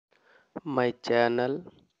My channel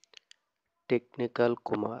technical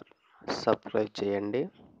Kumar subscribe చేయండి.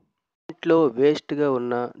 ఇంట్లో వేస్ట్గా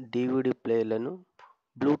ఉన్న డివిడి ప్లేయర్లను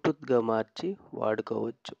బ్లూటూత్గా మార్చి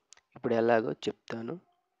వాడుకోవచ్చు. ఇప్పుడు ఎలాగో చెప్తాను.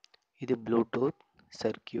 ఇది బ్లూటూత్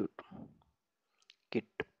సర్క్యూట్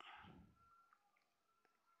కిట్.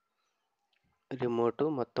 రిమోటు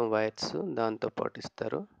మొత్తం వైర్స్ దాంతో పాటు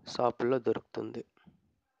ఇస్తారు. షాపుల్లో దొరుకుతుంది.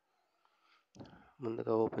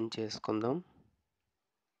 ముందుగా ఓపెన్ చేసుకుందాం.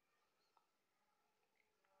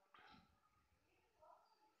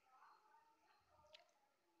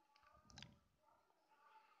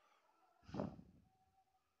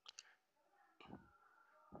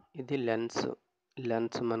 ఇది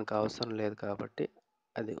లెన్స్ మనకు అవసరం లేదు కాబట్టి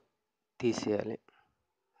అది తీసేయాలి.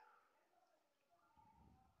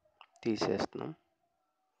 తీసేస్తున్నాం.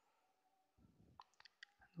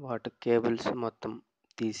 వాటి కేబుల్స్ మొత్తం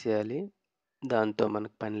తీసేయాలి. దాంతో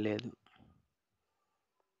మనకు పని లేదు.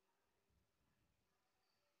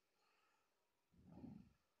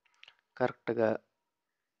 కరెక్ట్గా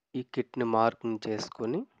ఈ కిట్ని మార్కింగ్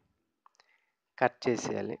చేసుకొని కట్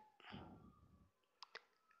చేసేయాలి.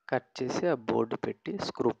 కట్ చేసి ఆ బోర్డు పెట్టి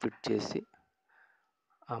స్క్రూ ఫిట్ చేసి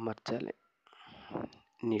అమర్చాలి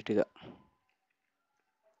నీట్గా.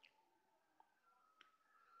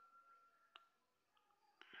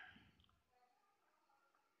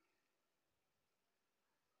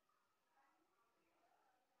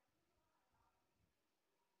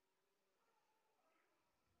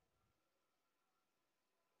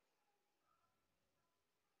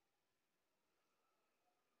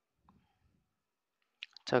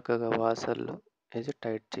 చక్కగా వాసర్లో వేసి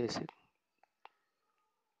టైట్ చేసి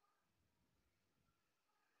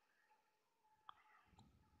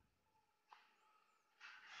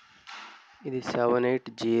ఇది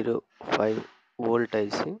 7805 వోల్ట్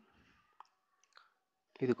ఐసి.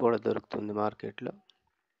 ఇది కూడా దొరుకుతుంది మార్కెట్లో.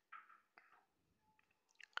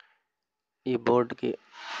 ఈ బోర్డుకి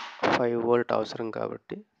 5 వోల్ట్ అవసరం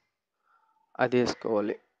కాబట్టి అది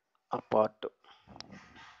వేసుకోవాలి. ఆ పార్ట్,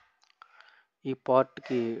 ఈ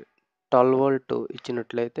పార్ట్కి 12 వోల్ట్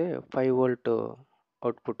ఇచ్చినట్లయితే 5 వోల్ట్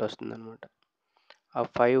అవుట్పుట్ వస్తుంది అనమాట. ఆ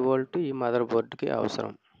 5 వోల్ట్ ఈ మదర్ బోర్డుకి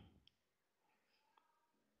అవసరం.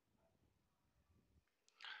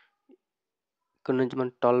 ఇక్కడ నుంచి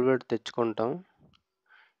మనం 12 వోల్ట్ తెచ్చుకుంటాం.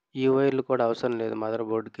 ఈ వైర్లు కూడా అవసరం లేదు మదర్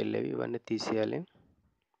బోర్డుకి వెళ్ళేవి, ఇవన్నీ తీసేయాలి.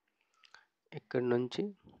 ఇక్కడ నుంచి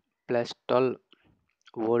 +12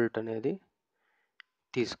 వోల్ట్ అనేది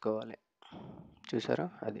తీసుకోవాలి. చూసారా,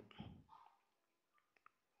 అది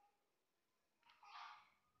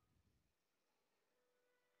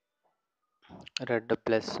red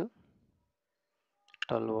plus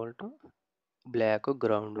 12 volt, block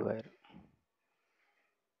ground wire.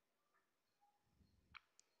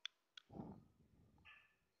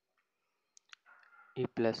 ఈ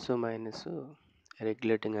ప్లస్ మైనస్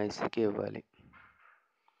రెగ్యులేటింగ్ ఐసీకి ఇవ్వాలి.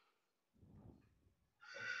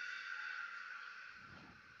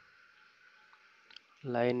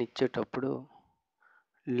 లైన్ ఇచ్చేటప్పుడు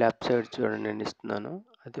లెఫ్ట్ సైడ్ చూడండి, నేను ఇస్తున్నాను,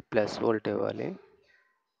 అది ++ వోల్ట్ ఇవ్వాలి.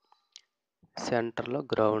 సెంటర్లో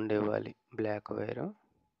గ్రౌండ్ ఇవ్వాలి, బ్లాక్ వైర్.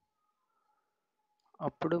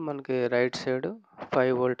 అప్పుడు మనకి రైట్ సైడ్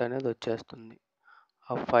 5 వోల్ట్ అనేది వచ్చేస్తుంది.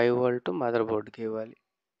 ఆ 5 వోల్ట్ మదర్ బోర్డుకి ఇవ్వాలి.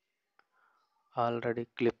 ఆల్రెడీ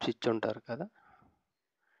క్లిప్స్ ఇచ్చి ఉంటారు కదా,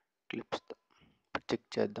 క్లిప్స్తో చెక్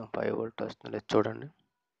చేద్దాం 5 వోల్ట్ వస్తుంది లేదు చూడండి.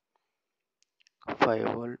 5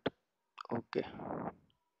 వోల్ట్, ఓకే.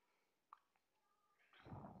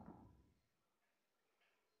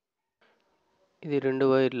 ఇది 2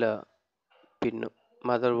 వైర్ల పిన్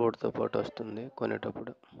మదర్ బోర్డ్తో పాటు వస్తుంది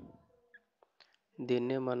కొనేటప్పుడు.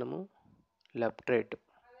 దీన్నే మనము left right,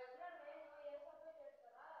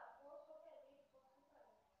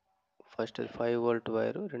 first 5 volt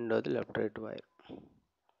wire, రెండోది లెఫ్ట్ రైట్ వైర్.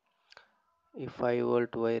 ఈ 5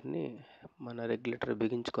 వోల్ట్ వైర్ని మన రెగ్యులేటర్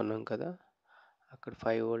బిగించుకున్నాం కదా, అక్కడ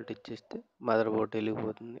 5 వోల్ట్ ఇచ్చేస్తే మదర్ బోర్డు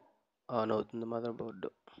వెలిగిపోతుంది, ఆన్ అవుతుంది మదర్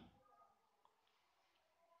బోర్డు.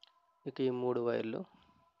 ఇక ఈ 3 వైర్లు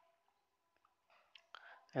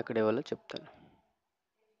ఎక్కడ ఇవ్వాలో చెప్తాను.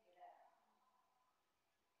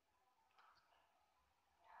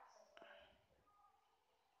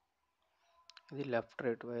 ఇది లెఫ్ట్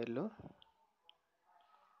రైట్ వైర్లు.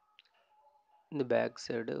 ఇది back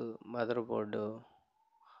side mother board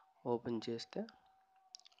open చేస్తే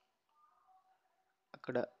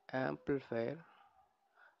అక్కడ యాంప్లిఫైయర్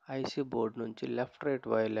ఐసీ బోర్డు నుంచి లెఫ్ట్ రైట్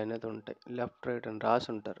వైర్లు అనేది ఉంటాయి. లెఫ్ట్ రైట్ అని రాసి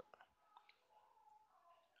ఉంటారు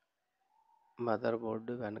మదర్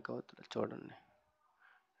బోర్డు వెనక అవుతుంది చూడండి,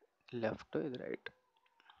 లెఫ్ట్, ఇది రైట్.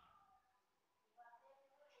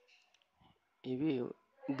 ఇవి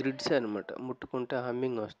గ్రిడ్స్ అనమాట, ముట్టుకుంటే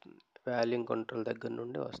హమ్మింగ్ వస్తుంది, వాల్యూమ్ కంట్రోల్ దగ్గర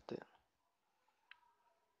నుండి వస్తాయి.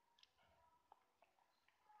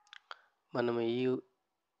 మనం ఈ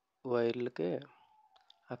వైర్లకే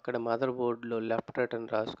అక్కడ మదర్ బోర్డులో లెఫ్ట్ రైట్ అని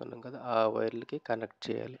రాసుకున్నాం కదా, ఆ వైర్లకి కనెక్ట్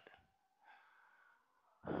చేయాలి.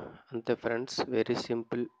 అంతే ఫ్రెండ్స్, వెరీ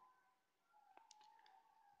సింపుల్.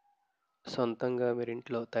 సొంతంగా మీరు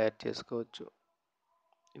ఇంట్లో తయారు చేసుకోవచ్చు.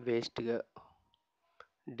 వేస్ట్గా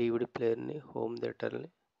DVD ప్లేయర్ని, హోమ్ థియేటర్ని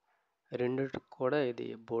రెండిటికి కూడా ఇది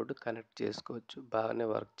బోర్డు కనెక్ట్ చేసుకోవచ్చు. బాగానే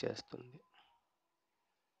వర్క్ చేస్తుంది.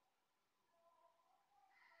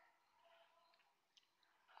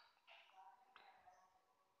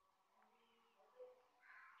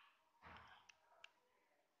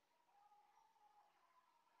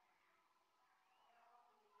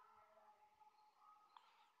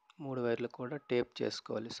 మూడు వైర్లు కూడా టేప్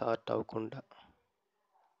చేసుకోవాలి, షార్ట్ అవ్వకుండా.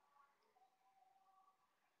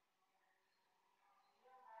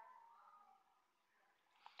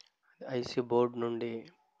 ఐసీ బోర్డు నుండి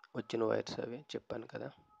వచ్చిన వైర్స్ అవి చెప్పాను కదా.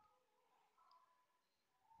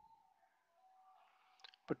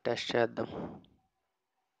 ఇప్పుడు టెస్ట్ చేద్దాం.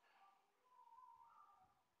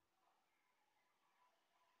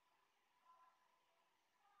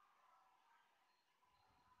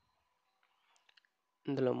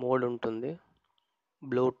 ఇందులో మోడ్ ఉంటుంది,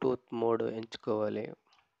 బ్లూటూత్ మోడ్ ఎంచుకోవాలి.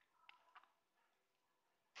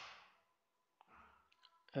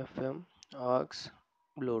 FM, aux,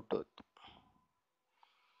 Bluetooth.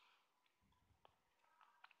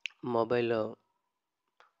 Mobile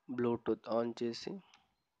Bluetooth on చేసి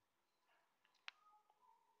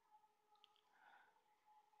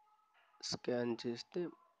స్కాన్ చేస్తే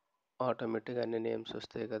ఆటోమేటిక్గా అన్ని నేమ్స్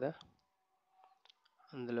వస్తాయి కదా.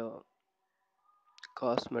 అందులో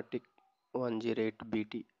కాస్మెటిక్ 108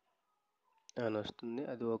 BT అని వస్తుంది,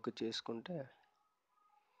 అది ఓకే చేసుకుంటే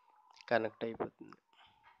కనెక్ట్ అయిపోతుంది.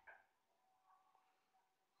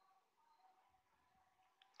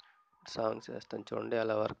 సాంగ్స్ వేస్తాను చూడండి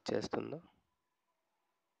ఎలా వర్క్ చేస్తుందో.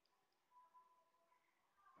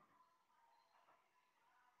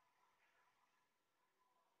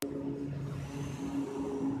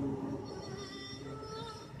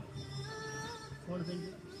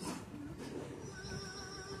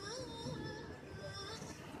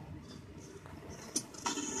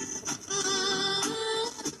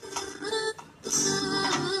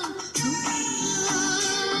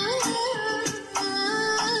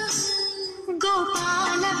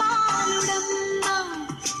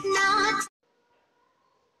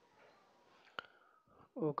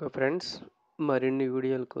 ఓకే ఫ్రెండ్స్, మరిన్ని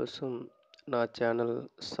వీడియోల కోసం నా ఛానల్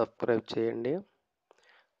సబ్స్క్రైబ్ చేయండి.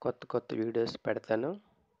 కొత్త కొత్త వీడియోస్ పెడతాను.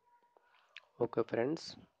 Okay friends,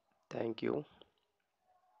 thank you.